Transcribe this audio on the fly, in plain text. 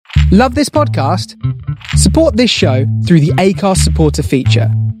Love this podcast? Support this show through the Acast supporter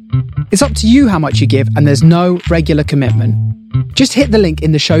feature. It's up to you how much you give, and there's no regular commitment. Just hit the link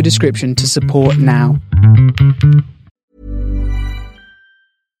in the show description to support now.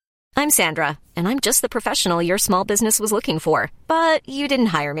 I'm Sandra, and I'm just the professional your small business was looking for. But you didn't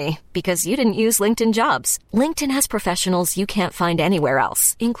hire me because you didn't use LinkedIn Jobs. LinkedIn has professionals you can't find anywhere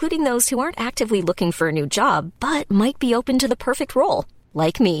else, including those who aren't actively looking for a new job, but might be open to the perfect role,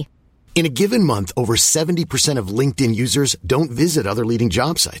 like me. In a given month, over 70% of LinkedIn users don't visit other leading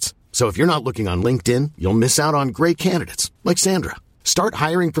job sites. So if you're not looking on LinkedIn, you'll miss out on great candidates like Sandra. Start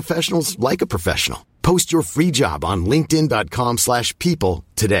hiring professionals like a professional. Post your free job on linkedin.com/people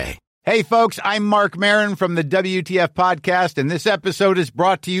today. Hey folks, I'm Mark Maron from the WTF Podcast, and this episode is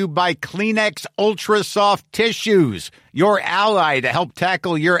brought to you by Kleenex Ultra Soft Tissues, your ally to help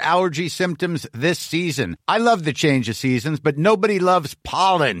tackle your allergy symptoms this season. I love the change of seasons, but nobody loves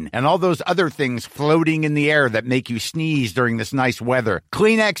pollen and all those other things floating in the air that make you sneeze during this nice weather.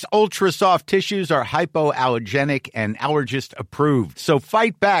 Kleenex Ultra Soft Tissues are hypoallergenic and allergist approved, so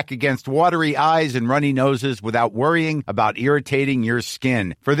fight back against watery eyes and runny noses without worrying about irritating your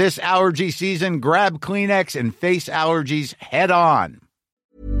skin. For this allergy season, grab Kleenex and face allergies head on.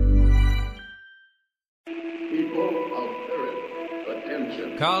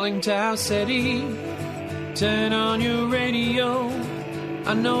 Calling Tau City, turn on your radio.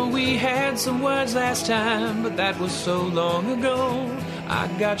 I know we had some words last time, but that was so long ago. I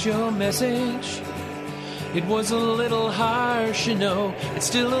got your message. It was a little harsh, you know. It's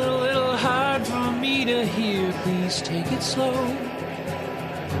still a little hard for me to hear. Please take it slow.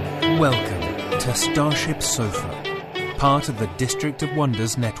 Welcome to Starship Sofa, part of the District of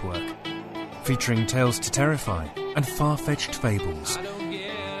Wonders network, featuring tales to terrify and far-fetched fables.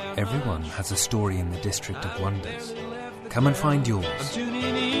 Everyone has a story in the District of Wonders. Come and find yours. I'm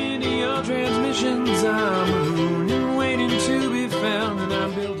tuning in to your transmissions. I'm a moon and waiting to be found, and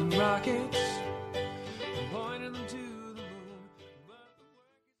I'm building rockets. I'm pointing them to the moon.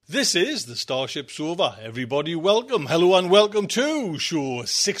 This is the Starship Sofa. Everybody welcome, hello and welcome to show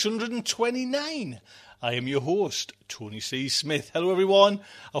 629. I am your host, Tony C. Smith. Hello everyone,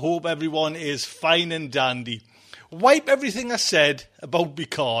 I hope everyone is fine and dandy. Wipe everything I said about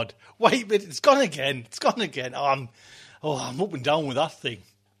Picard. Wipe it, it's gone again. I'm up and down with that thing.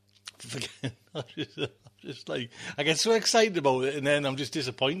 I get so excited about it and then I'm just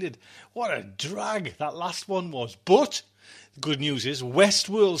disappointed. What a drag that last one was. But the good news is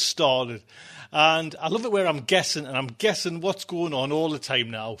Westworld started, and I love it where I'm guessing what's going on all the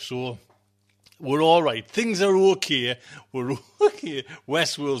time now, so we're all right. Things are okay. We're okay.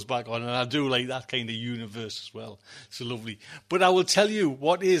 Westworld's back on, and I do like that kind of universe as well. It's lovely. But I will tell you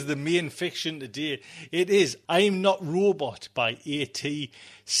what is the main fiction today. It is I'm Not Robot by A.T.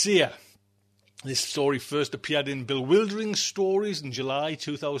 Sear. This story first appeared in Bewildering Stories in July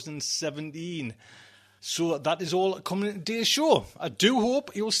 2017. So that is all coming in today's show. I do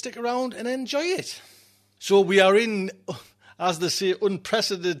hope you will stick around and enjoy it. So we are in, as they say,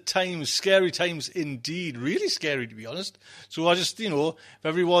 unprecedented times, scary times indeed. Really scary, to be honest. So I just, if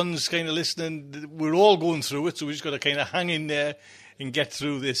everyone's kind of listening, we're all going through it, so we just got to kind of hang in there and get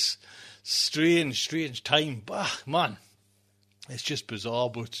through this strange time. Bah, man, it's just bizarre,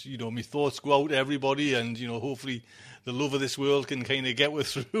 but, my thoughts go out to everybody, and, hopefully the love of this world can kind of get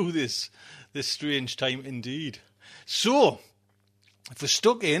us through this strange time indeed. So, if we're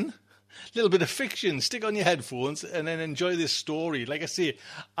stuck in a little bit of fiction, stick on your headphones and then enjoy this story. Like I say,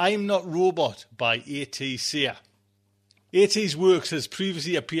 I'm Not Robot by A.T. Sear. A.T.'s works has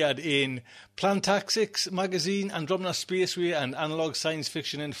previously appeared in Plantaxix magazine, Andromeda Spaceway, and Analog Science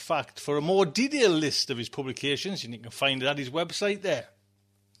Fiction and Fact. For a more detailed list of his publications, you can find it at his website there.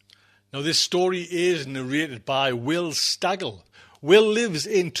 Now, this story is narrated by Will Stagel. Will lives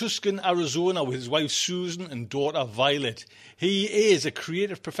in Tucson, Arizona with his wife Susan and daughter Violet. He is a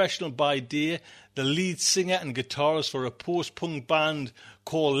creative professional by day, the lead singer and guitarist for a post-punk band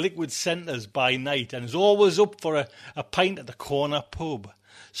called Liquid Centers by night, and is always up for a pint at the corner pub.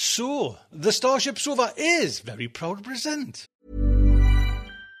 So, the Starship Sofa is very proud to present.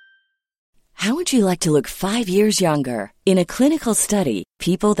 How would you like to look 5 years younger? In a clinical study,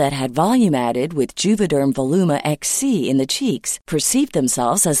 people that had volume added with Juvederm Voluma XC in the cheeks perceived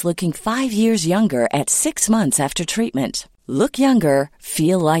themselves as looking 5 years younger at 6 months after treatment. Look younger,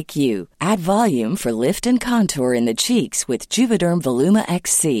 feel like you. Add volume for lift and contour in the cheeks with Juvederm Voluma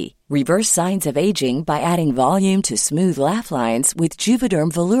XC. Reverse signs of aging by adding volume to smooth laugh lines with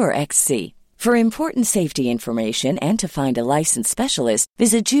Juvederm Volure XC. For important safety information and to find a licensed specialist,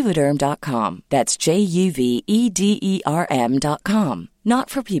 visit Juvederm.com. That's JUVEDERM.com.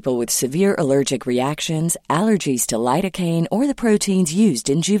 Not for people with severe allergic reactions, allergies to lidocaine, or the proteins used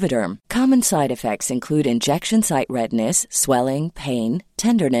in Juvederm. Common side effects include injection site redness, swelling, pain,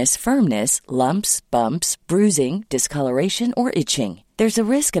 tenderness, firmness, lumps, bumps, bruising, discoloration, or itching. There's a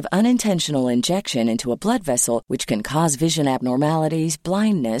risk of unintentional injection into a blood vessel, which can cause vision abnormalities,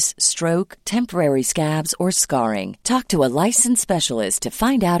 blindness, stroke, temporary scabs, or scarring. Talk to a licensed specialist to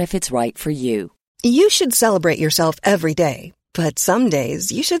find out if it's right for you. You should celebrate yourself every day, but some days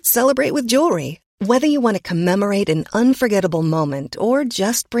you should celebrate with jewelry. Whether you want to commemorate an unforgettable moment or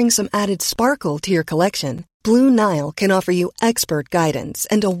just bring some added sparkle to your collection, Blue Nile can offer you expert guidance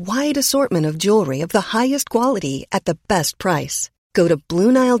and a wide assortment of jewelry of the highest quality at the best price. Go to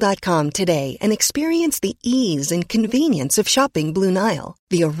BlueNile.com today and experience the ease and convenience of shopping Blue Nile,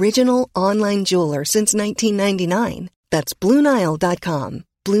 the original online jeweler since 1999. That's BlueNile.com.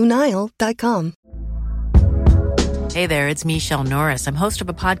 BlueNile.com. Hey there, it's Michelle Norris. I'm host of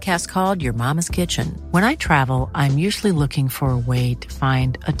a podcast called Your Mama's Kitchen. When I travel, I'm usually looking for a way to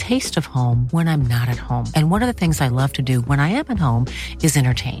find a taste of home when I'm not at home. And one of the things I love to do when I am at home is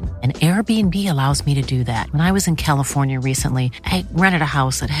entertain. And Airbnb allows me to do that. When I was in California recently, I rented a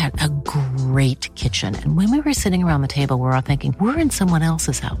house that had a great kitchen. And when we were sitting around the table, we were all thinking, we're in someone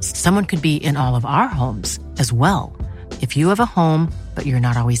else's house. Someone could be in all of our homes as well. If you have a home, but you're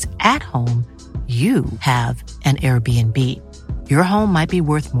not always at home, you have an Airbnb. Your home might be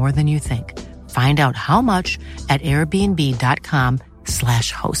worth more than you think. Find out how much at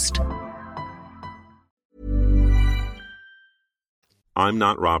airbnb.com/host. I'm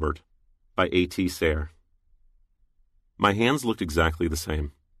Not Robert by A.T. Sayre. My hands looked exactly the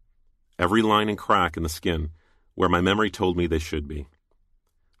same. Every line and crack in the skin where my memory told me they should be.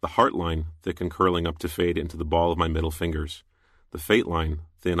 The heart line thick and curling up to fade into the ball of my middle fingers. The fate line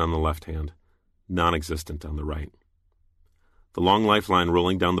thin on the left hand, non-existent on the right. The long lifeline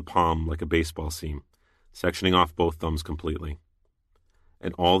rolling down the palm like a baseball seam, sectioning off both thumbs completely.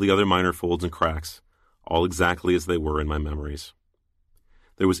 And all the other minor folds and cracks, all exactly as they were in my memories.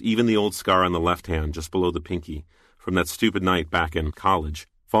 There was even the old scar on the left hand just below the pinky from that stupid night back in college,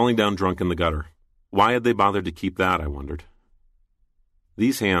 falling down drunk in the gutter. Why had they bothered to keep that, I wondered.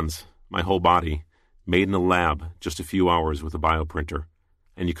 These hands, my whole body, made in a lab just a few hours with a bioprinter,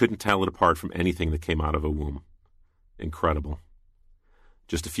 and you couldn't tell it apart from anything that came out of a womb. Incredible.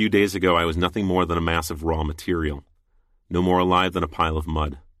 Just a few days ago, I was nothing more than a mass of raw material, no more alive than a pile of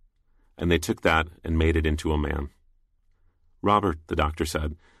mud. And they took that and made it into a man. Robert, the doctor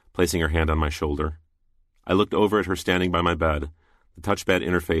said, placing her hand on my shoulder. I looked over at her standing by my bed, the touchpad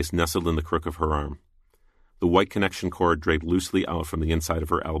interface nestled in the crook of her arm. The white connection cord draped loosely out from the inside of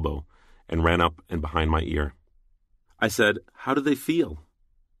her elbow and ran up and behind my ear. I said, "How do they feel?"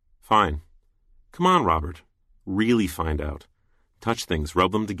 "Fine." "Come on, Robert. Really find out. Touch things,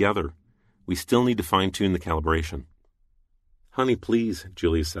 rub them together. We still need to fine-tune the calibration." "Honey, please,"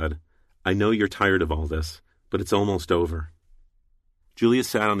 Julia said. "I know you're tired of all this, but it's almost over." Julia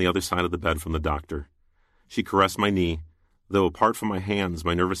sat on the other side of the bed from the doctor. She caressed my knee, though apart from my hands,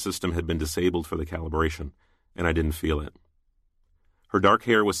 my nervous system had been disabled for the calibration, and I didn't feel it. Her dark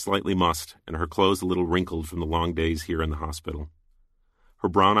hair was slightly mussed, and her clothes a little wrinkled from the long days here in the hospital. Her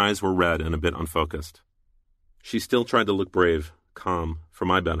brown eyes were red and a bit unfocused. She still tried to look brave, calm, for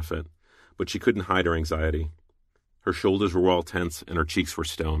my benefit, but she couldn't hide her anxiety. Her shoulders were all tense and her cheeks were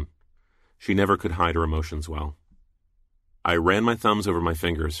stone. She never could hide her emotions well. I ran my thumbs over my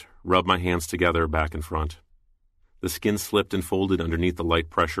fingers, rubbed my hands together back and front. The skin slipped and folded underneath the light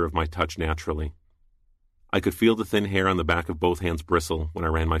pressure of my touch naturally. I could feel the thin hair on the back of both hands bristle when I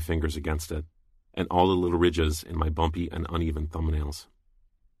ran my fingers against it, and all the little ridges in my bumpy and uneven thumbnails.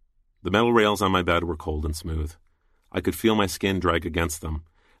 The metal rails on my bed were cold and smooth. I could feel my skin drag against them,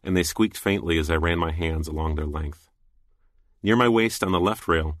 and they squeaked faintly as I ran my hands along their length. Near my waist on the left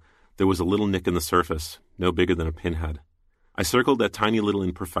rail, there was a little nick in the surface, no bigger than a pinhead. I circled that tiny little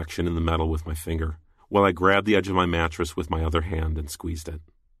imperfection in the metal with my finger, while I grabbed the edge of my mattress with my other hand and squeezed it.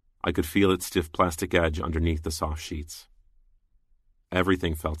 I could feel its stiff plastic edge underneath the soft sheets.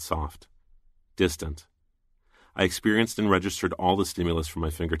 Everything felt soft, distant. I experienced and registered all the stimulus from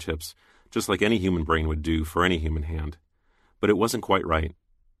my fingertips, just like any human brain would do for any human hand. But it wasn't quite right.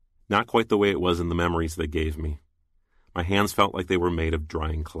 Not quite the way it was in the memories they gave me. My hands felt like they were made of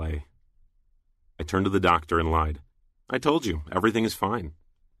drying clay. I turned to the doctor and lied. "I told you, everything is fine."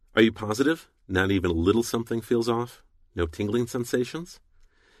 "Are you positive? Not even a little something feels off? No tingling sensations?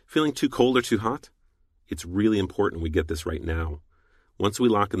 Feeling too cold or too hot? It's really important we get this right now. Once we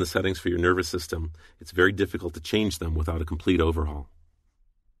lock in the settings for your nervous system, it's very difficult to change them without a complete overhaul.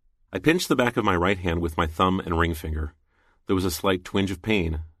 I pinched the back of my right hand with my thumb and ring finger. There was a slight twinge of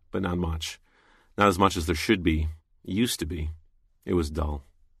pain, but not much. Not as much as there should be. It used to be. It was dull.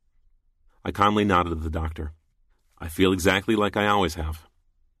 I calmly nodded at the doctor. I feel exactly like I always have.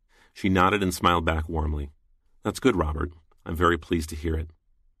 She nodded and smiled back warmly. That's good, Robert. I'm very pleased to hear it.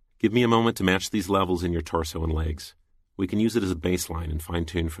 Give me a moment to match these levels in your torso and legs. We can use it as a baseline and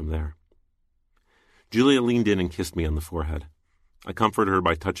fine-tune from there. Julia leaned in and kissed me on the forehead. I comforted her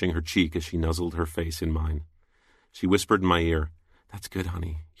by touching her cheek as she nuzzled her face in mine. She whispered in my ear, "That's good,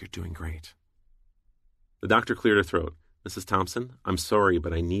 honey. You're doing great." The doctor cleared her throat. "Mrs. Thompson, I'm sorry,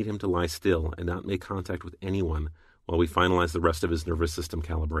 but I need him to lie still and not make contact with anyone while we finalize the rest of his nervous system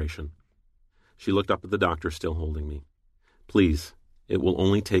calibration." She looked up at the doctor, still holding me. "Please, it will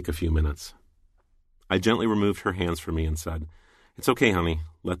only take a few minutes." I gently removed her hands from me and said, "It's okay, honey.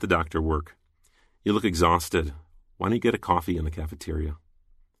 Let the doctor work. You look exhausted. Why don't you get a coffee in the cafeteria?"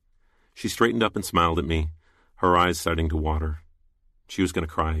 She straightened up and smiled at me, her eyes starting to water. She was going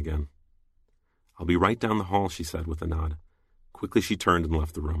to cry again. "I'll be right down the hall," she said with a nod. Quickly she turned and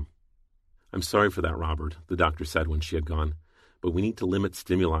left the room. "I'm sorry for that, Robert," the doctor said when she had gone, "but we need to limit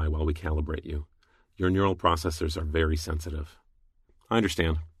stimuli while we calibrate you. Your neural processors are very sensitive." "I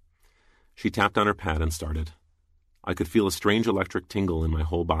understand." She tapped on her pad and started. I could feel a strange electric tingle in my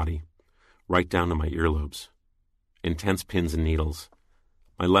whole body, right down to my earlobes. Intense pins and needles.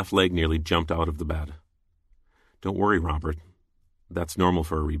 My left leg nearly jumped out of the bed. "Don't worry, Robert. That's normal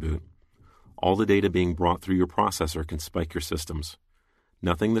for a reboot. All the data being brought through your processor can spike your systems.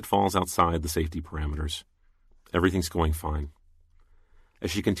 Nothing that falls outside the safety parameters. Everything's going fine."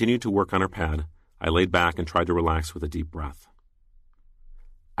 As she continued to work on her pad, I laid back and tried to relax with a deep breath.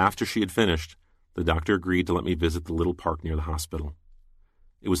 After she had finished, the doctor agreed to let me visit the little park near the hospital.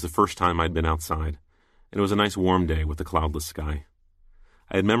 It was the first time I'd been outside, and it was a nice warm day with a cloudless sky.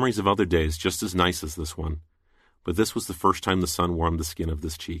 I had memories of other days just as nice as this one, but this was the first time the sun warmed the skin of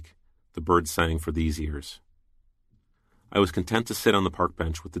this cheek. The birds sang for these ears. I was content to sit on the park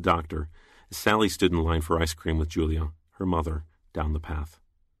bench with the doctor as Sally stood in line for ice cream with Julia, her mother, down the path.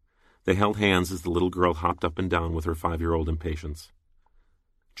 They held hands as the little girl hopped up and down with her 5-year-old impatience.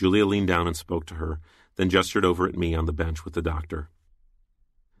 Julia leaned down and spoke to her, then gestured over at me on the bench with the doctor.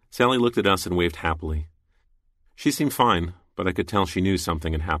 Sally looked at us and waved happily. She seemed fine, but I could tell she knew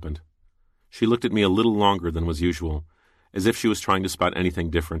something had happened. She looked at me a little longer than was usual, as if she was trying to spot anything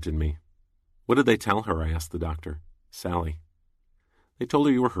different in me. "What did they tell her?" I asked the doctor. "Sally." "They told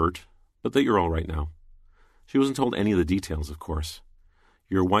her you were hurt, but that you're all right now. She wasn't told any of the details, of course.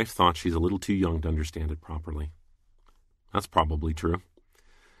 Your wife thought she's a little too young to understand it properly." "That's probably true.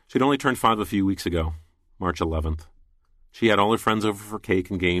 She'd only turned 5 a few weeks ago, March 11th. She had all her friends over for cake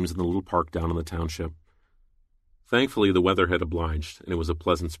and games in the little park down in the township. Thankfully, the weather had obliged, and it was a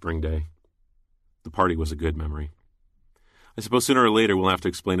pleasant spring day. The party was a good memory. I suppose sooner or later we'll have to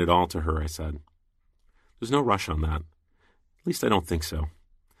explain it all to her," I said. "There's no rush on that. At least I don't think so.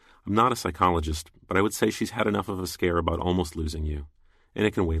 I'm not a psychologist, but I would say she's had enough of a scare about almost losing you, and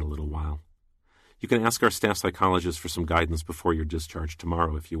it can wait a little while. You can ask our staff psychologist for some guidance before your discharge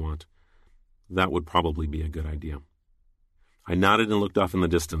tomorrow if you want. That would probably be a good idea." I nodded and looked off in the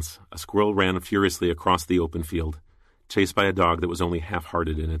distance. A squirrel ran furiously across the open field, chased by a dog that was only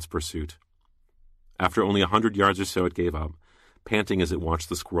half-hearted in its pursuit. After only 100 yards or so, it gave up, panting as it watched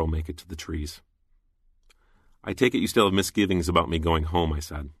the squirrel make it to the trees. "I take it you still have misgivings about me going home," I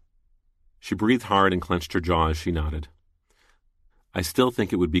said. She breathed hard and clenched her jaw as she nodded. "I still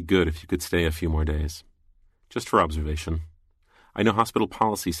think it would be good if you could stay a few more days. Just for observation. I know hospital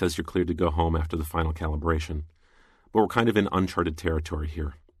policy says you're cleared to go home after the final calibration, but we're kind of in uncharted territory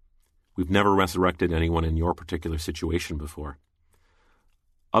here. We've never resurrected anyone in your particular situation before.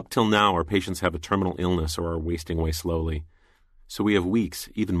 Up till now, our patients have a terminal illness or are wasting away slowly, so we have weeks,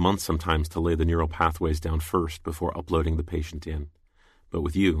 even months sometimes, to lay the neural pathways down first before uploading the patient in. But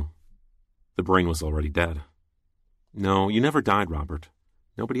with you, the brain was already dead." "No, you never died, Robert.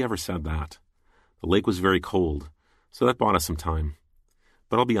 Nobody ever said that. The lake was very cold, so that bought us some time.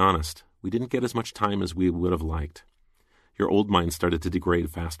 But I'll be honest, we didn't get as much time as we would have liked. Your old mind started to degrade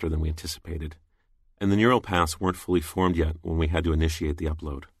faster than we anticipated, and the neural paths weren't fully formed yet when we had to initiate the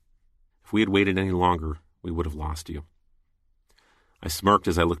upload. If we had waited any longer, we would have lost you." I smirked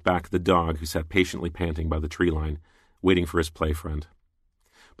as I looked back at the dog who sat patiently panting by the tree line, waiting for his play friend.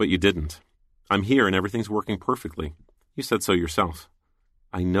 "But you didn't. I'm here and everything's working perfectly. You said so yourself."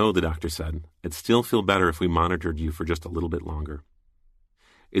 "I know," the doctor said. "I'd still feel better if we monitored you for just a little bit longer."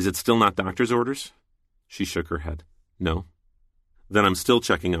 "Is it still not doctor's orders?" She shook her head. "No." Then I'm still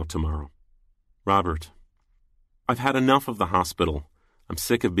checking out tomorrow. Robert, I've had enough of the hospital. I'm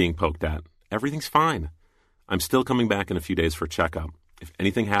sick of being poked at. Everything's fine. I'm still coming back in a few days for a checkup. If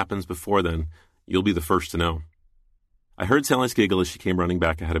anything happens before then, you'll be the first to know. I heard Sally's giggle as she came running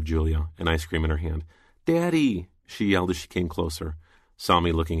back ahead of Julia, an ice cream in her hand. Daddy, she yelled as she came closer, saw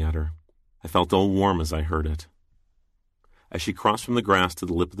me looking at her. I felt all warm as I heard it. As she crossed from the grass to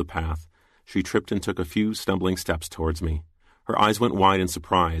the lip of the path, she tripped and took a few stumbling steps towards me. Her eyes went wide in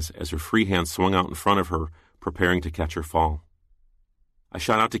surprise as her free hand swung out in front of her, preparing to catch her fall. I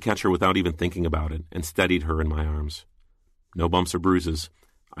shot out to catch her without even thinking about it and steadied her in my arms. No bumps or bruises.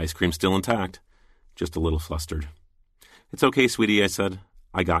 Ice cream still intact, just a little flustered. It's okay, sweetie, I said.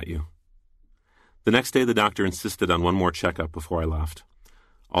 I got you. The next day, the doctor insisted on one more checkup before I left.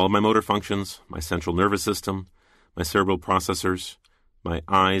 All of my motor functions, my central nervous system, my cerebral processors, my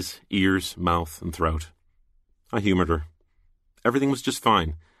eyes, ears, mouth, and throat. I humored her. Everything was just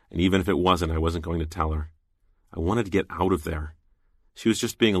fine, and even if it wasn't, I wasn't going to tell her. I wanted to get out of there. She was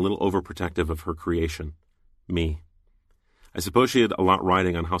just being a little overprotective of her creation, me. I suppose she had a lot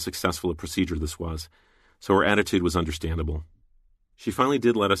riding on how successful a procedure this was, so her attitude was understandable. She finally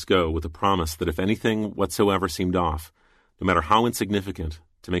did let us go with a promise that if anything whatsoever seemed off, no matter how insignificant,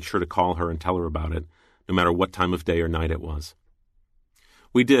 to make sure to call her and tell her about it, no matter what time of day or night it was.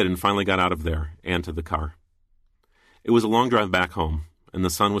 We did and finally got out of there and to the car. It was a long drive back home, and the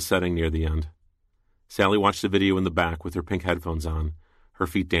sun was setting near the end. Sally watched the video in the back with her pink headphones on, her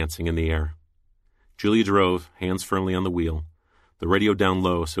feet dancing in the air. Julia drove, hands firmly on the wheel, the radio down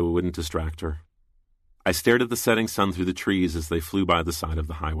low so it wouldn't distract her. I stared at the setting sun through the trees as they flew by the side of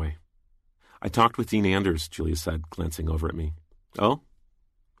the highway. I talked with Dean Anders, Julia said, glancing over at me. Oh?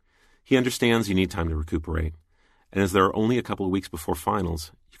 He understands you need time to recuperate, and as there are only a couple of weeks before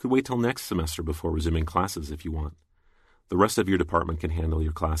finals, you could wait till next semester before resuming classes if you want. The rest of your department can handle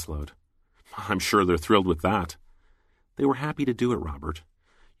your class load. I'm sure they're thrilled with that. They were happy to do it, Robert.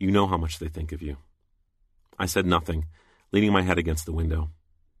 You know how much they think of you. I said nothing, leaning my head against the window.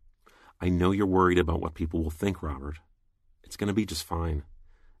 I know you're worried about what people will think, Robert. It's going to be just fine.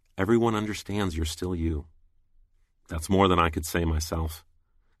 Everyone understands you're still you. That's more than I could say myself.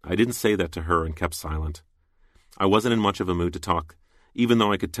 I didn't say that to her and kept silent. I wasn't in much of a mood to talk, even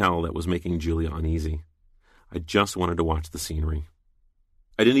though I could tell that was making Julia uneasy. I just wanted to watch the scenery.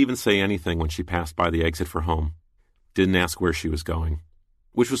 I didn't even say anything when she passed by the exit for home. Didn't ask where she was going.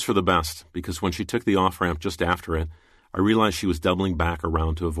 Which was for the best, because when she took the off-ramp just after it, I realized she was doubling back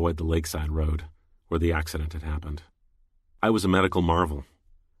around to avoid the lakeside road, where the accident had happened. I was a medical marvel.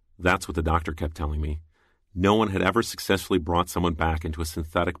 That's what the doctor kept telling me. No one had ever successfully brought someone back into a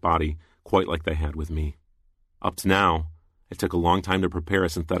synthetic body quite like they had with me. Up to now, it took a long time to prepare a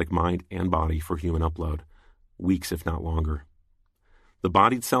synthetic mind and body for human upload. Weeks, if not longer. The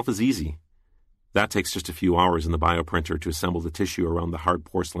body itself is easy. That takes just a few hours in the bioprinter to assemble the tissue around the hard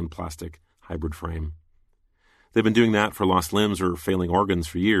porcelain plastic hybrid frame. They've been doing that for lost limbs or failing organs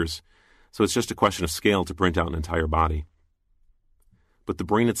for years, so it's just a question of scale to print out an entire body. But the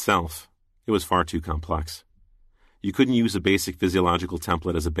brain itself, it was far too complex. You couldn't use a basic physiological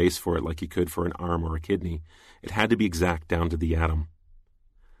template as a base for it like you could for an arm or a kidney. It had to be exact down to the atom.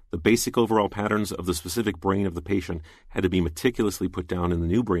 The basic overall patterns of the specific brain of the patient had to be meticulously put down in the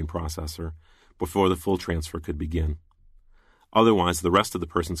new brain processor before the full transfer could begin. Otherwise, the rest of the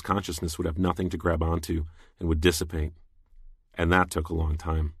person's consciousness would have nothing to grab onto and would dissipate. And that took a long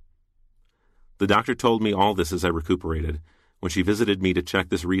time. The doctor told me all this as I recuperated, when she visited me to check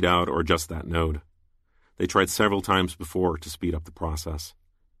this readout or just that node. They tried several times before to speed up the process.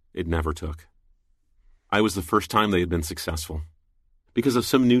 It never took. I was the first time they had been successful, because of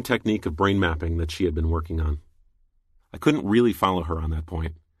some new technique of brain mapping that she had been working on. I couldn't really follow her on that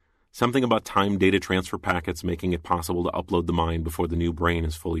point. Something about timed data transfer packets making it possible to upload the mind before the new brain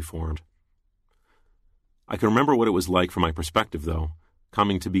is fully formed. I can remember what it was like from my perspective, though,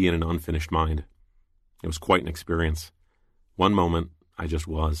 coming to be in an unfinished mind. It was quite an experience. One moment, I just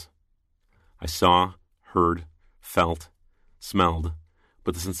was. I saw, heard, felt, smelled,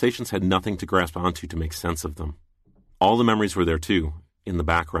 but the sensations had nothing to grasp onto to make sense of them. All the memories were there, too, in the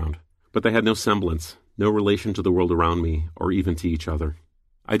background, but they had no semblance, no relation to the world around me, or even to each other.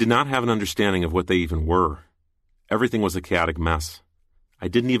 I did not have an understanding of what they even were. Everything was a chaotic mess. I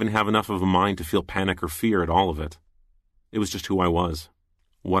didn't even have enough of a mind to feel panic or fear at all of it. It was just who I was,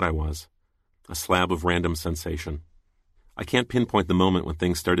 what I was, a slab of random sensation. I can't pinpoint the moment when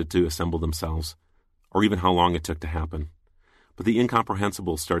things started to assemble themselves, or even how long it took to happen, but the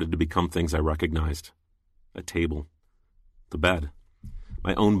incomprehensible started to become things I recognized. A table, the bed,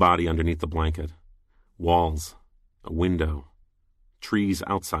 my own body underneath the blanket, walls, a window, trees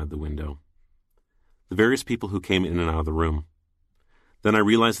outside the window, the various people who came in and out of the room. Then I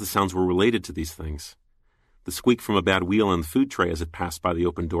realized the sounds were related to these things. The squeak from a bad wheel on the food tray as it passed by the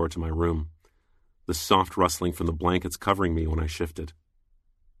open door to my room. The soft rustling from the blankets covering me when I shifted.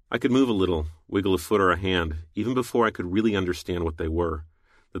 I could move a little, wiggle a foot or a hand, even before I could really understand what they were,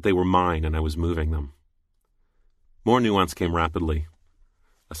 that they were mine and I was moving them. More nuance came rapidly.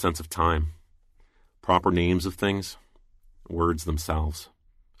 A sense of time. Proper names of things. Words themselves.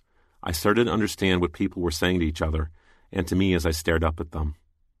 I started to understand what people were saying to each other and to me as I stared up at them.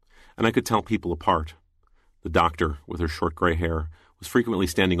 And I could tell people apart. The doctor, with her short gray hair, was frequently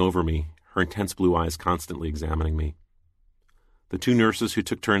standing over me, her intense blue eyes constantly examining me. The two nurses who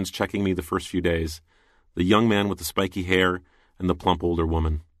took turns checking me the first few days, the young man with the spiky hair and the plump older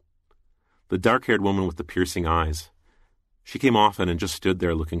woman. The dark-haired woman with the piercing eyes. She came often and just stood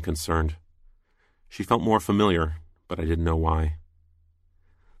there looking concerned. She felt more familiar, but I didn't know why.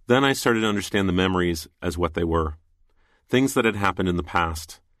 Then I started to understand the memories as what they were. Things that had happened in the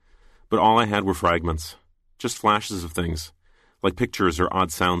past. But all I had were fragments. Just flashes of things, like pictures or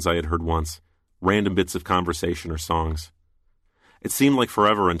odd sounds I had heard once, random bits of conversation or songs. It seemed like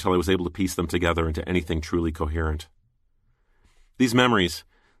forever until I was able to piece them together into anything truly coherent. These memories,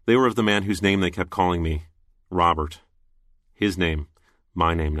 they were of the man whose name they kept calling me, Robert. His name,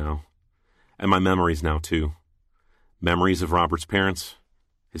 my name now. And my memories now, too. Memories of Robert's parents,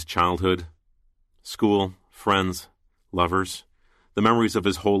 his childhood, school, friends, lovers. The memories of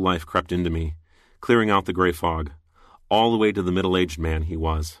his whole life crept into me, clearing out the gray fog, all the way to the middle-aged man he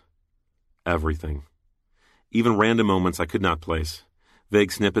was. Everything. Even random moments I could not place,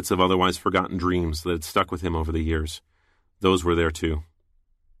 vague snippets of otherwise forgotten dreams that had stuck with him over the years. Those were there too.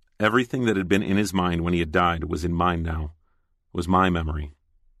 Everything that had been in his mind when he had died was in mine now, was my memory.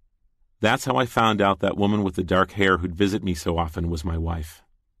 That's how I found out that woman with the dark hair who'd visit me so often was my wife.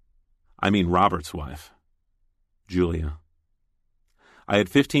 I mean Robert's wife. Julia. I had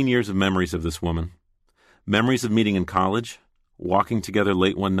 15 years of memories of this woman. Memories of meeting in college, walking together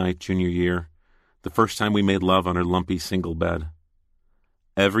late one night junior year, the first time we made love on her lumpy single bed.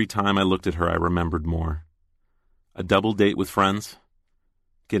 Every time I looked at her, I remembered more. A double date with friends,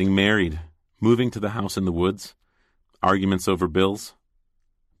 getting married, moving to the house in the woods, arguments over bills,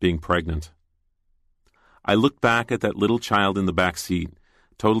 being pregnant. I looked back at that little child in the back seat,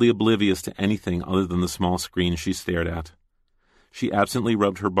 totally oblivious to anything other than the small screen she stared at. She absently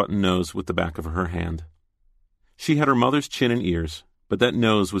rubbed her button nose with the back of her hand. She had her mother's chin and ears, but that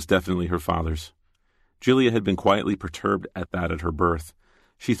nose was definitely her father's. Julia had been quietly perturbed at that at her birth.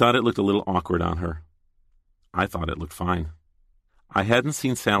 She thought it looked a little awkward on her. I thought it looked fine. I hadn't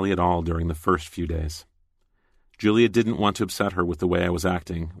seen Sally at all during the first few days. Julia didn't want to upset her with the way I was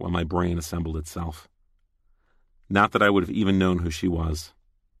acting while my brain assembled itself. Not that I would have even known who she was.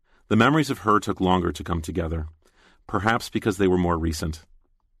 The memories of her took longer to come together, perhaps because they were more recent.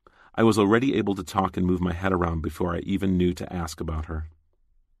 I was already able to talk and move my head around before I even knew to ask about her.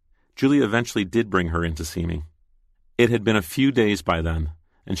 Julia eventually did bring her in to see me. It had been a few days by then,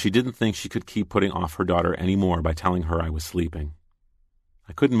 and she didn't think she could keep putting off her daughter any more by telling her I was sleeping.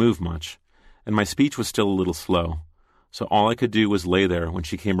 I couldn't move much, and my speech was still a little slow, so all I could do was lay there when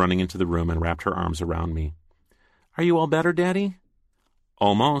she came running into the room and wrapped her arms around me. "Are you all better, Daddy?"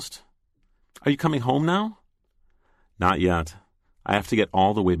 "Almost." "Are you coming home now?" "Not yet. I have to get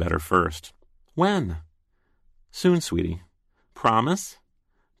all the way better first." "When?" "Soon, sweetie." "Promise?"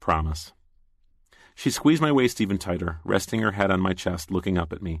 "Promise." She squeezed my waist even tighter, resting her head on my chest, looking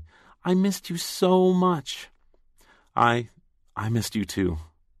up at me. "I missed you so much." I missed you too.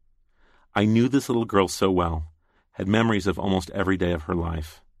 I knew this little girl so well, had memories of almost every day of her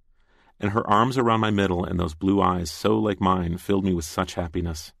life. And her arms around my middle and those blue eyes so like mine filled me with such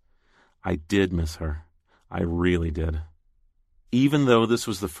happiness. I did miss her. I really did. Even though this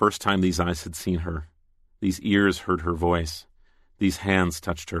was the first time these eyes had seen her, these ears heard her voice, these hands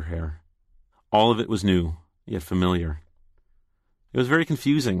touched her hair. All of it was new, yet familiar. It was very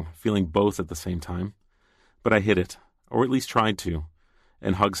confusing, feeling both at the same time. But I hid it, or at least tried to,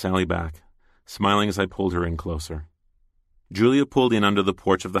 and hugged Sally back, smiling as I pulled her in closer. Julia pulled in under the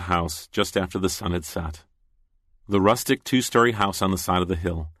porch of the house just after the sun had set. The rustic 2-story house on the side of the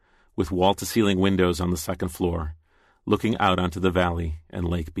hill, with wall-to-ceiling windows on the second floor, looking out onto the valley and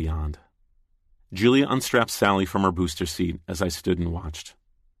lake beyond. Julia unstrapped Sally from her booster seat as I stood and watched.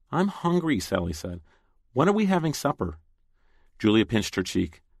 "I'm hungry," Sally said. "When are we having supper?" Julia pinched her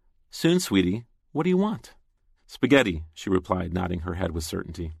cheek. "Soon, sweetie. What do you want?" "Spaghetti," she replied, nodding her head with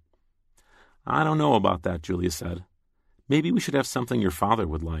certainty. "I don't know about that," Julia said. "Maybe we should have something your father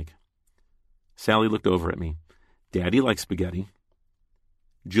would like." Sally looked over at me. "Daddy likes spaghetti."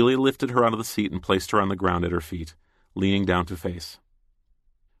 Julia lifted her out of the seat and placed her on the ground at her feet, leaning down to face.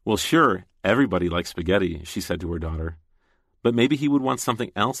 "Well, sure, everybody likes spaghetti," she said to her daughter. "But maybe he would want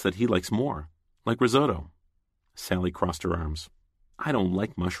something else that he likes more, like risotto." Sally crossed her arms. "I don't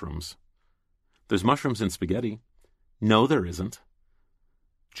like mushrooms." "There's mushrooms in spaghetti." "No, there isn't."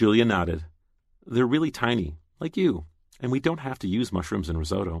 Julia nodded. "They're really tiny, like you, and we don't have to use mushrooms in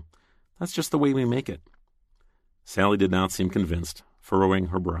risotto. That's just the way we make it." Sally did not seem convinced, furrowing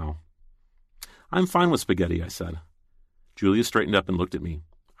her brow. "I'm fine with spaghetti," I said. Julia straightened up and looked at me.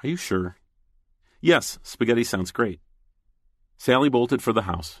 "Are you sure?" "Yes, spaghetti sounds great." Sally bolted for the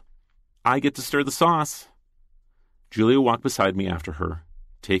house. "I get to stir the sauce." Julia walked beside me after her,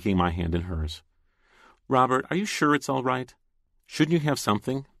 taking my hand in hers. "Robert, are you sure it's all right? Shouldn't you have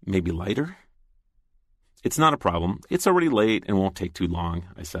something, maybe lighter?" "It's not a problem. It's already late and won't take too long,"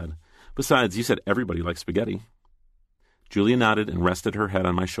 I said. "Besides, you said everybody likes spaghetti." Julia nodded and rested her head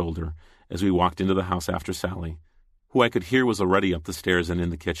on my shoulder as we walked into the house after Sally, who I could hear was already up the stairs and in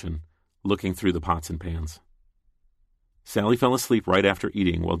the kitchen, looking through the pots and pans. Sally fell asleep right after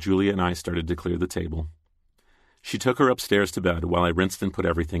eating while Julia and I started to clear the table. She took her upstairs to bed while I rinsed and put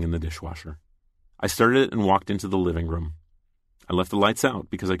everything in the dishwasher. I started it and walked into the living room. I left the lights out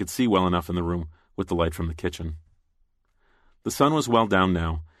because I could see well enough in the room with the light from the kitchen. The sun was well down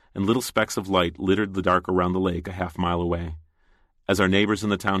now, and little specks of light littered the dark around the lake a half-mile away, as our neighbors in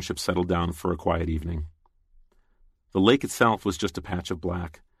the township settled down for a quiet evening. The lake itself was just a patch of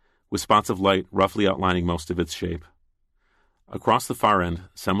black, with spots of light roughly outlining most of its shape. Across the far end,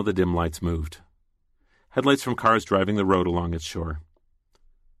 some of the dim lights moved. Headlights from cars driving the road along its shore.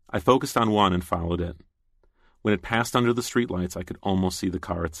 I focused on one and followed it. When it passed under the streetlights, I could almost see the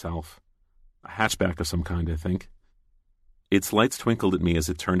car itself. A hatchback of some kind, I think. Its lights twinkled at me as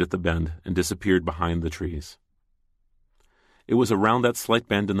it turned at the bend and disappeared behind the trees. It was around that slight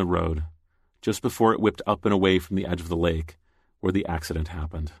bend in the road, just before it whipped up and away from the edge of the lake, where the accident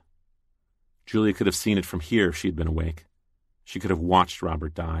happened. Julia could have seen it from here if she had been awake. She could have watched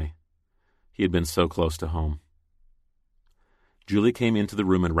Robert die. He had been so close to home. Julia came into the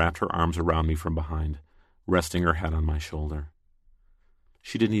room and wrapped her arms around me from behind, resting her head on my shoulder.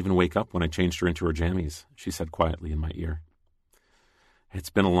 "She didn't even wake up when I changed her into her jammies," she said quietly in my ear. "It's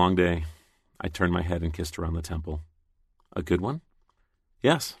been a long day." I turned my head and kissed her on the temple. "A good one?"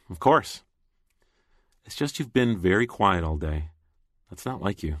 "Yes, of course." "It's just you've been very quiet all day. That's not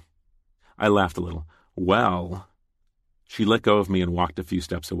like you." I laughed a little. "Well..." She let go of me and walked a few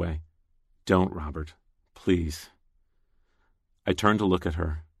steps away. "Don't, Robert. Please." I turned to look at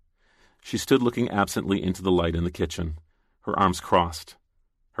her. She stood looking absently into the light in the kitchen, her arms crossed,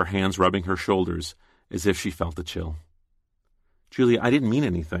 her hands rubbing her shoulders as if she felt a chill. "Julia, I didn't mean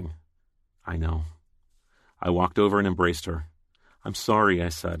anything." "I know." I walked over and embraced her. "I'm sorry," I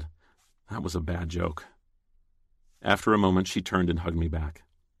said. "That was a bad joke." After a moment, she turned and hugged me back.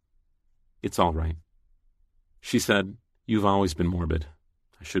 "It's all right." She said, "You've always been morbid.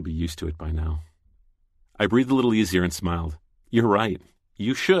 I should be used to it by now." I breathed a little easier and smiled. "You're right.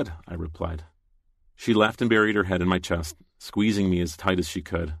 You should," I replied. She laughed and buried her head in my chest, squeezing me as tight as she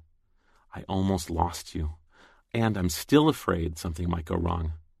could. "I almost lost you. And I'm still afraid something might go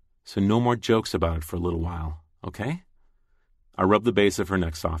wrong. So no more jokes about it for a little while, okay?" I rubbed the base of her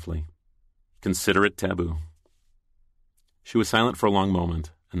neck softly. "Consider it taboo." She was silent for a long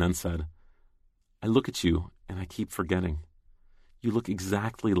moment, and then said, "I look at you, and I keep forgetting. You look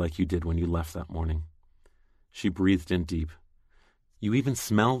exactly like you did when you left that morning." She breathed in deep. "You even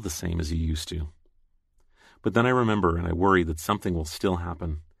smell the same as you used to." But then I remember, and I worry that something will still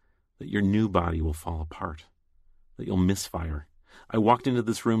happen, that your new body will fall apart, that you'll misfire. I walked into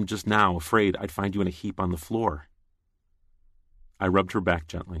this room just now, afraid I'd find you in a heap on the floor. I rubbed her back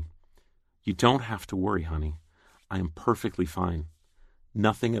gently. "You don't have to worry, honey. I am perfectly fine.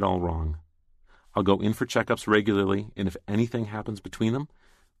 Nothing at all wrong. I'll go in for checkups regularly, and if anything happens between them,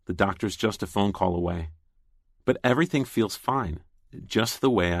 the doctor's just a phone call away. But everything feels fine, just the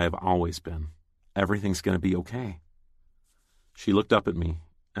way I've always been. Everything's going to be okay." She looked up at me,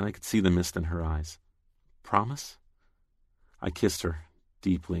 and I could see the mist in her eyes. "Promise?" I kissed her,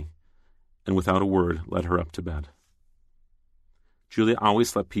 deeply, and without a word led her up to bed. Julia always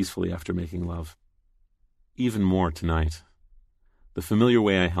slept peacefully after making love. Even more tonight. The familiar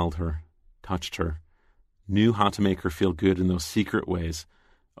way I held her, touched her, knew how to make her feel good in those secret ways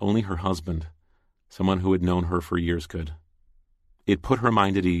only her husband, someone who had known her for years, could. It put her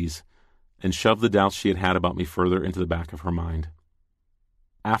mind at ease and shoved the doubts she had had about me further into the back of her mind.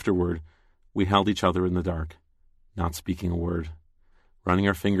 Afterward, we held each other in the dark, not speaking a word, running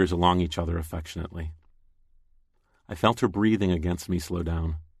our fingers along each other affectionately. I felt her breathing against me slow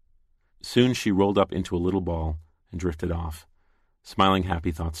down. Soon she rolled up into a little ball and drifted off, smiling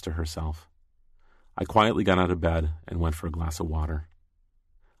happy thoughts to herself. I quietly got out of bed and went for a glass of water.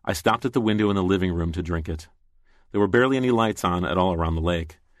 I stopped at the window in the living room to drink it. There were barely any lights on at all around the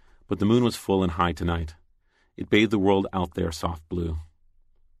lake, but the moon was full and high tonight. It bathed the world out there soft blue.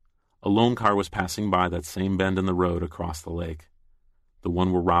 A lone car was passing by that same bend in the road across the lake, the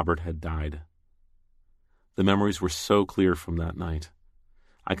one where Robert had died. The memories were so clear from that night.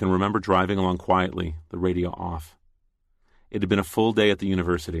 I can remember driving along quietly, the radio off. It had been a full day at the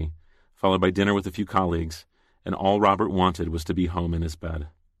university, followed by dinner with a few colleagues, and all Robert wanted was to be home in his bed.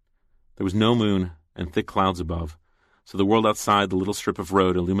 There was no moon and thick clouds above, so the world outside the little strip of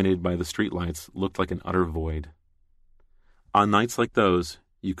road illuminated by the streetlights looked like an utter void. On nights like those,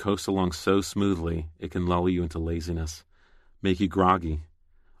 you coast along so smoothly it can lull you into laziness, make you groggy,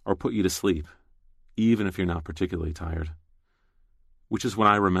 or put you to sleep, even if you're not particularly tired. Which is when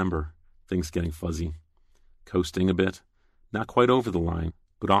I remember things getting fuzzy, coasting a bit, not quite over the line,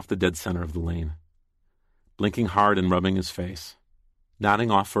 but off the dead center of the lane, blinking hard and rubbing his face,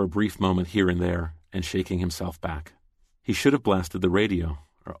 nodding off for a brief moment here and there, and shaking himself back. He should have blasted the radio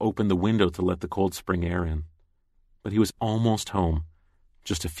or opened the window to let the cold spring air in. But he was almost home,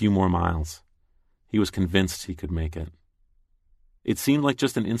 just a few more miles. He was convinced he could make it. It seemed like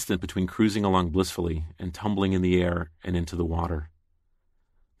just an instant between cruising along blissfully and tumbling in the air and into the water.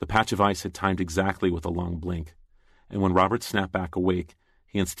 The patch of ice had timed exactly with a long blink, and when Robert snapped back awake,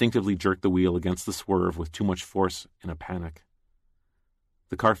 he instinctively jerked the wheel against the swerve with too much force in a panic.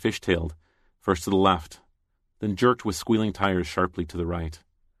 The car fishtailed, first to the left, then jerked with squealing tires sharply to the right.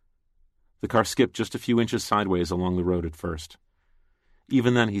 The car skipped just a few inches sideways along the road at first.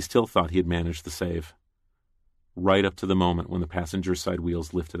 Even then, he still thought he had managed the save, right up to the moment when the passenger side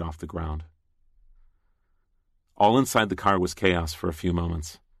wheels lifted off the ground. All inside the car was chaos for a few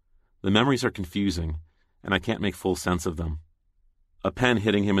moments. The memories are confusing, and I can't make full sense of them. A pen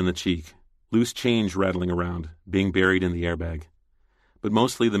hitting him in the cheek, loose change rattling around, being buried in the airbag. But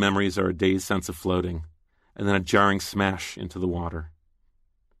mostly the memories are a dazed sense of floating, and then a jarring smash into the water.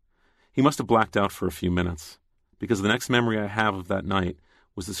 He must have blacked out for a few minutes, because the next memory I have of that night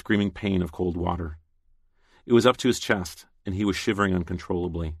was the screaming pain of cold water. It was up to his chest, and he was shivering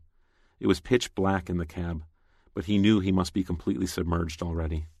uncontrollably. It was pitch black in the cab, but he knew he must be completely submerged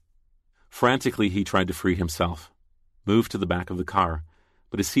already. Frantically, he tried to free himself, moved to the back of the car,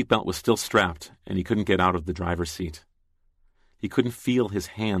 but his seatbelt was still strapped, and he couldn't get out of the driver's seat. He couldn't feel his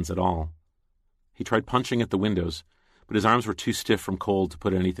hands at all. He tried punching at the windows, but his arms were too stiff from cold to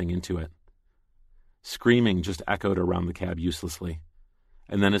put anything into it. Screaming just echoed around the cab uselessly,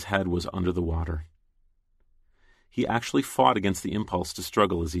 and then his head was under the water. He actually fought against the impulse to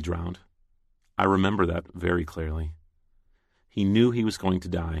struggle as he drowned. I remember that very clearly. He knew he was going to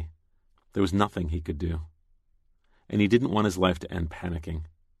die. There was nothing he could do. And he didn't want his life to end panicking.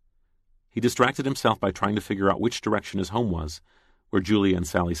 He distracted himself by trying to figure out which direction his home was, where Julia and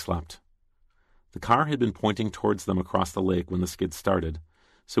Sally slept. The car had been pointing towards them across the lake when the skid started,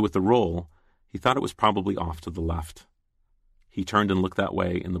 so with the roll, he thought it was probably off to the left. He turned and looked that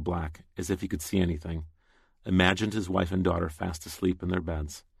way in the black, as if he could see anything, imagined his wife and daughter fast asleep in their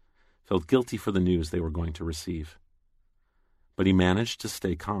beds, felt guilty for the news they were going to receive. But he managed to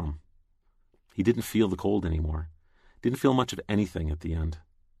stay calm. He didn't feel the cold anymore, didn't feel much of anything at the end.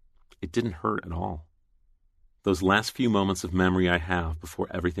 It didn't hurt at all. Those last few moments of memory I have before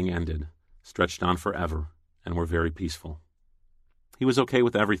everything ended stretched on forever and were very peaceful. He was okay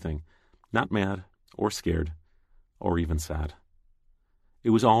with everything, not mad or scared or even sad.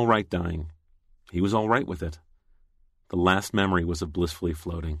 It was all right dying. He was all right with it. The last memory was of blissfully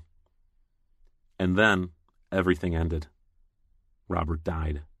floating. And then everything ended. Robert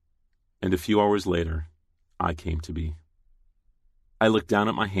died. And a few hours later, I came to be. I looked down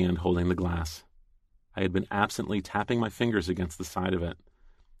at my hand holding the glass. I had been absently tapping my fingers against the side of it.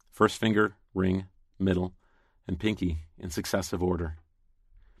 First finger, ring, middle, and pinky in successive order.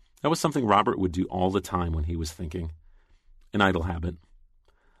 That was something Robert would do all the time when he was thinking. An idle habit.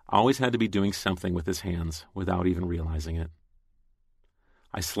 Always had to be doing something with his hands without even realizing it.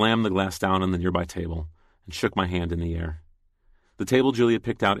 I slammed the glass down on the nearby table and shook my hand in the air. The table Julia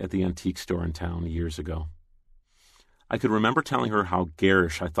picked out at the antique store in town years ago. I could remember telling her how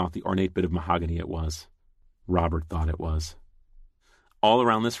garish I thought the ornate bit of mahogany it was. Robert thought it was. All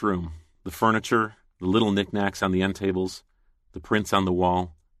around this room, the furniture, the little knickknacks on the end tables, the prints on the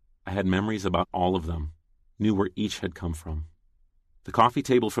wall, I had memories about all of them, knew where each had come from. The coffee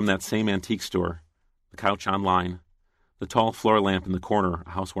table from that same antique store, the couch online, the tall floor lamp in the corner,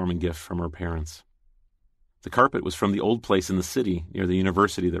 a housewarming gift from her parents. The carpet was from the old place in the city near the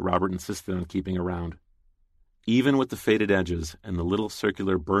university that Robert insisted on keeping around, even with the faded edges and the little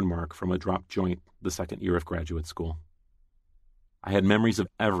circular burn mark from a dropped joint the second year of graduate school. I had memories of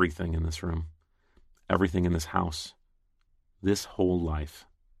everything in this room, everything in this house, this whole life.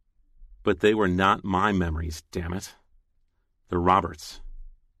 But they were not my memories, damn it. They're Robert's.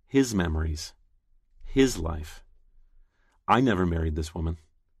 His memories. His life. I never married this woman,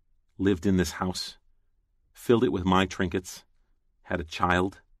 lived in this house, filled it with my trinkets, had a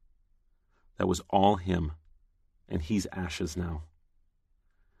child. That was all him, and he's ashes now.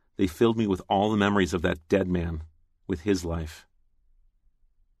 They filled me with all the memories of that dead man, with his life.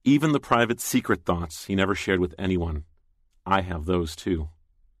 Even the private secret thoughts he never shared with anyone, I have those too.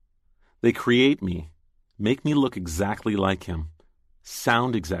 They create me, make me look exactly like him,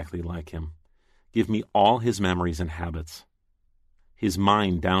 sound exactly like him, give me all his memories and habits, his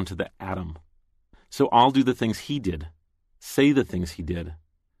mind down to the atom. So I'll do the things he did, say the things he did,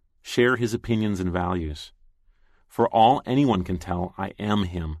 share his opinions and values. For all anyone can tell, I am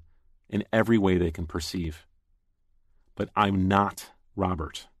him in every way they can perceive. But I'm not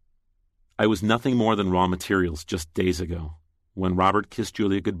Robert. I was nothing more than raw materials just days ago, when Robert kissed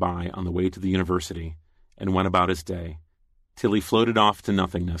Julia goodbye on the way to the university and went about his day, till he floated off to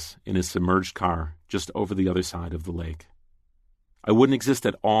nothingness in his submerged car just over the other side of the lake. I wouldn't exist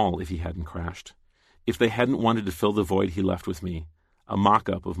at all if he hadn't crashed, if they hadn't wanted to fill the void he left with me, a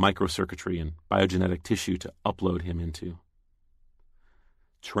mock-up of microcircuitry and biogenetic tissue to upload him into.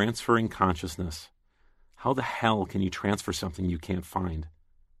 Transferring consciousness. How the hell can you transfer something you can't find?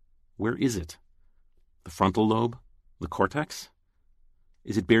 Where is it? The frontal lobe? The cortex?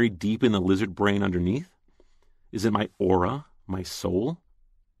 Is it buried deep in the lizard brain underneath? Is it my aura, my soul?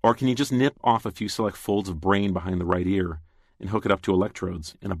 Or can you just nip off a few select folds of brain behind the right ear and hook it up to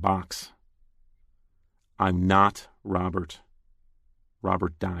electrodes in a box? I'm not Robert.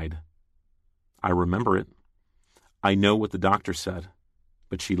 Robert died. I remember it. I know what the doctor said,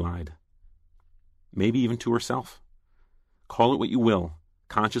 but she lied. Maybe even to herself. Call it what you will.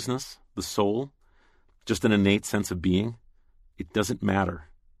 Consciousness, the soul, just an innate sense of being. It doesn't matter.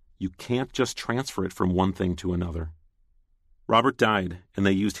 You can't just transfer it from one thing to another. Robert died, and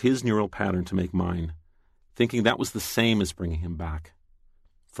they used his neural pattern to make mine, thinking that was the same as bringing him back.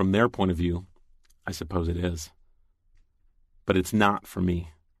 From their point of view, I suppose it is. But it's not for me.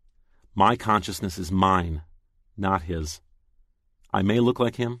 My consciousness is mine, not his. I may look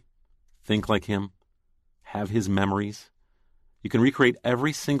like him, think like him, have his memories. You can recreate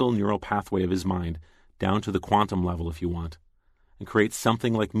every single neural pathway of his mind down to the quantum level if you want, and create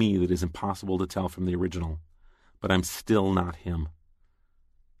something like me that is impossible to tell from the original. But I'm still not him.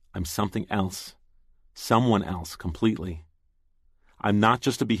 I'm something else, someone else completely. I'm not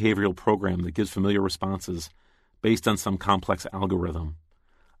just a behavioral program that gives familiar responses based on some complex algorithm.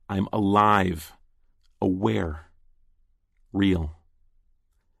 I'm alive, aware, real.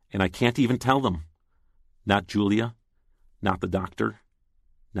 And I can't even tell them. Not Julia, not the doctor,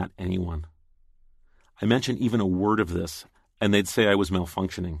 not anyone. I mention even a word of this, and they'd say I was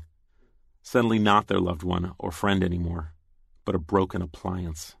malfunctioning. Suddenly not their loved one or friend anymore, but a broken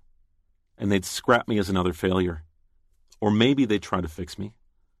appliance. And they'd scrap me as another failure. Or maybe they'd try to fix me.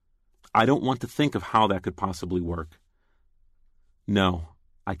 I don't want to think of how that could possibly work. No,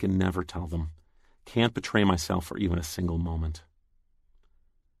 I can never tell them. Can't betray myself for even a single moment.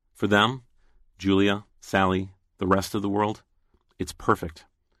 For them, Julia, Sally, the rest of the world, it's perfect.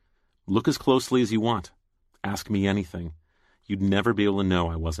 Look as closely as you want. Ask me anything. You'd never be able to know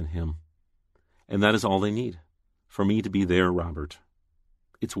I wasn't him. And that is all they need, for me to be their Robert.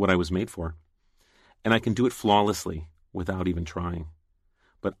 It's what I was made for. And I can do it flawlessly, without even trying.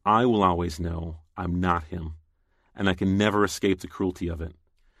 But I will always know I'm not him, and I can never escape the cruelty of it.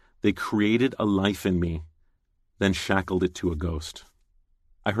 They created a life in me, then shackled it to a ghost.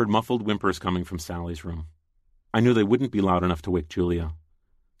 I heard muffled whimpers coming from Sally's room. I knew they wouldn't be loud enough to wake Julia.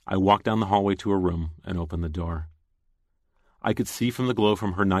 I walked down the hallway to her room and opened the door. I could see from the glow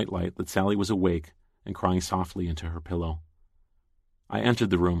from her nightlight that Sally was awake and crying softly into her pillow. I entered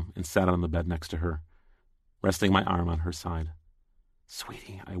the room and sat on the bed next to her, resting my arm on her side.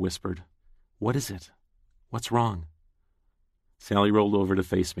 "Sweetie," I whispered, "what is it? What's wrong?" Sally rolled over to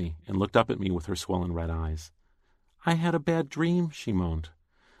face me and looked up at me with her swollen red eyes. "I had a bad dream," she moaned.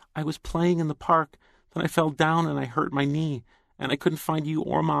 "I was playing in the park, then I fell down and I hurt my knee, and I couldn't find you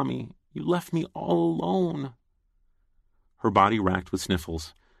or Mommy. You left me all alone." Her body racked with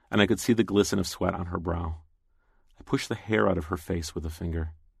sniffles, and I could see the glisten of sweat on her brow. I pushed the hair out of her face with a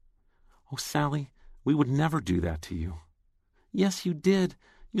finger. "Oh, Sally, we would never do that to you." "Yes, you did.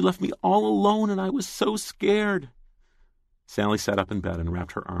 You left me all alone, and I was so scared. Sally sat up in bed and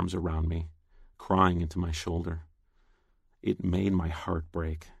wrapped her arms around me, crying into my shoulder. It made my heart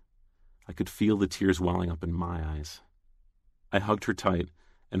break. I could feel the tears welling up in my eyes. I hugged her tight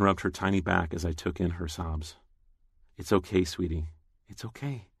and rubbed her tiny back as I took in her sobs. It's okay, sweetie. It's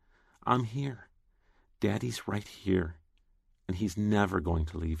okay. I'm here. Daddy's right here, and he's never going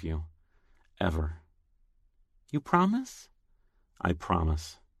to leave you. Ever. You promise? I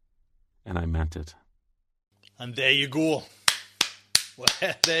promise. And I meant it. And there you go. Well,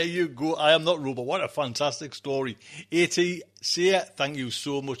 there you go. I Am Not Robot. What a fantastic story. A.T. Sayer, thank you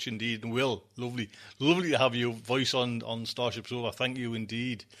so much indeed. And Will, lovely to have your voice on Starship Sofa. Thank you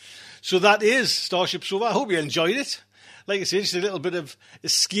indeed. So that is Starship Sofa. I hope you enjoyed it. Like I said, just a little bit of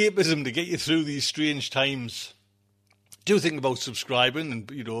escapism to get you through these strange times. Do think about subscribing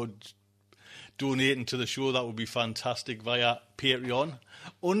and, donating to the show. That would be fantastic via Patreon.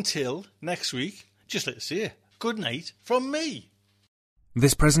 Until next week, just like to say, good night from me.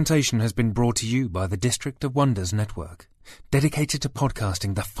 This presentation has been brought to you by the District of Wonders Network, dedicated to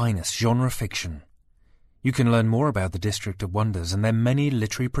podcasting the finest genre fiction. You can learn more about the District of Wonders and their many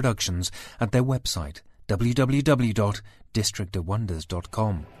literary productions at their website,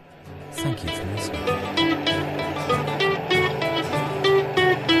 www.districtofwonders.com. Thank you for listening.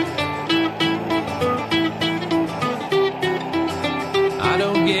 I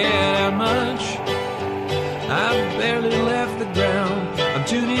don't get out much. I've barely left the ground. I'm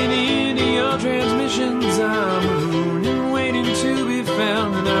tuning into your transmissions. I'm marooned and waiting to be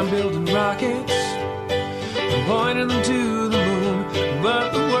found. And I'm building rockets and pointing them to the moon.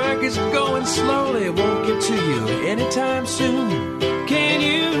 But the work is going slowly. It won't get to you anytime soon. Can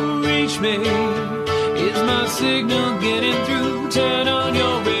you reach me? Is my signal getting through? Turn on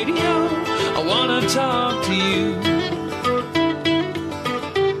your radio. I want to talk to you.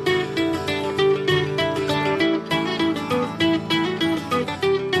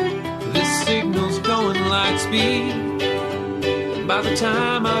 Speed. By the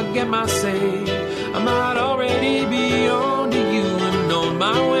time I get my say, I might already be on to you and on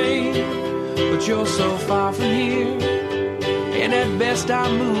my way. But you're so far from here, and at best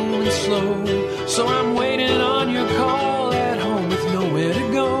I'm moving slow. So I'm waiting on your call at home with nowhere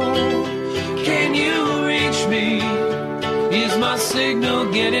to go. Can you reach me? Is my signal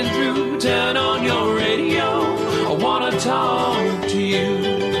getting through? Turn on your radio. I wanna talk to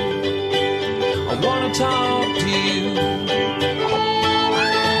you. I wanna talk to you.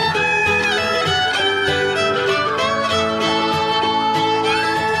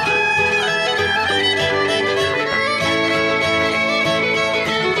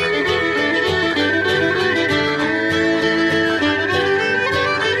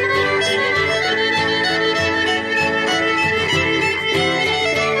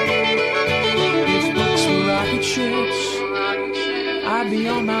 If books were rocket ships, I'd be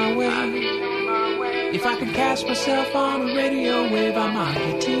on my way. If I could cast myself on a radio wave, I might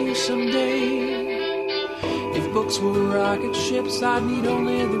get to you someday. If books were rocket ships, I'd need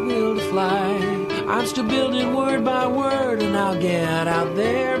only the will to fly. I'm still building word by word, and I'll get out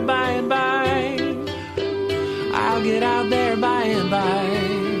there by and by. I'll get out there by and by.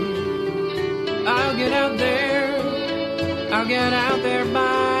 I'll get out there. I'll get out there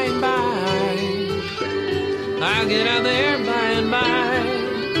by and by. I'll get out there by and by.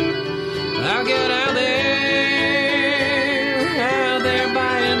 I'll get out there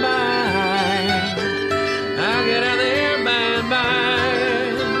by and by. I'll get out there by and by.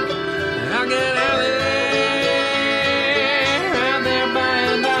 I'll get out there by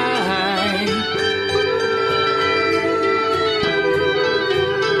and by.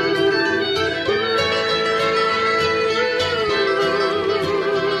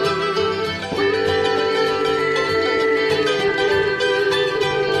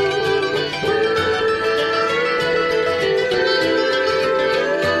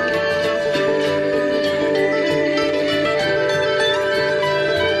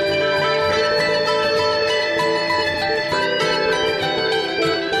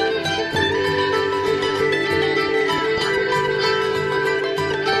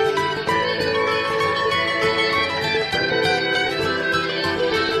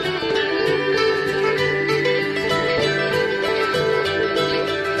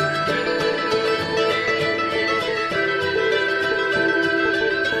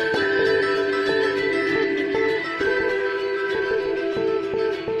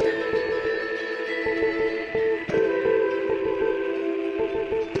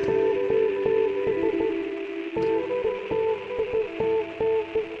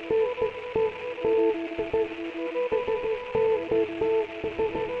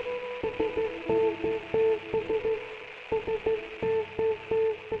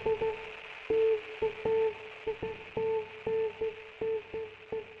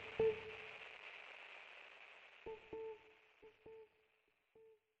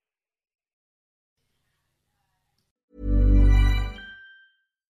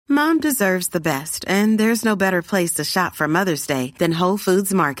 Mom deserves the best, and there's no better place to shop for Mother's Day than Whole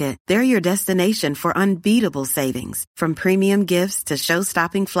Foods Market. They're your destination for unbeatable savings, from premium gifts to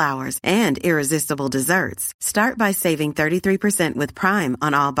show-stopping flowers and irresistible desserts. Start by saving 33% with Prime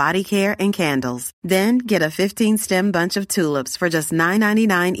on all body care and candles. Then get a 15-stem bunch of tulips for just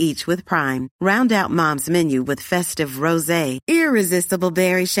 $9.99 each with Prime. Round out Mom's menu with festive rosé, irresistible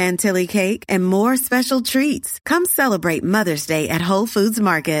berry chantilly cake, and more special treats. Come celebrate Mother's Day at Whole Foods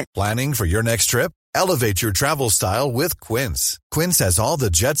Market. Planning for your next trip? Elevate your travel style with Quince. Quince has all the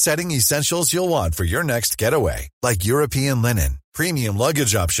jet-setting essentials you'll want for your next getaway, like European linen, premium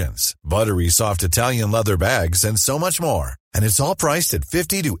luggage options, buttery soft Italian leather bags, and so much more. And it's all priced at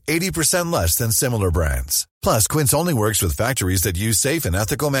 50 to 80% less than similar brands. Plus, Quince only works with factories that use safe and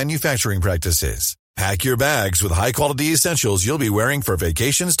ethical manufacturing practices. Pack your bags with high-quality essentials you'll be wearing for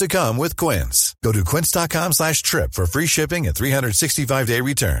vacations to come with Quince. Go to quince.com/trip for free shipping and 365-day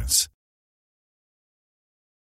returns.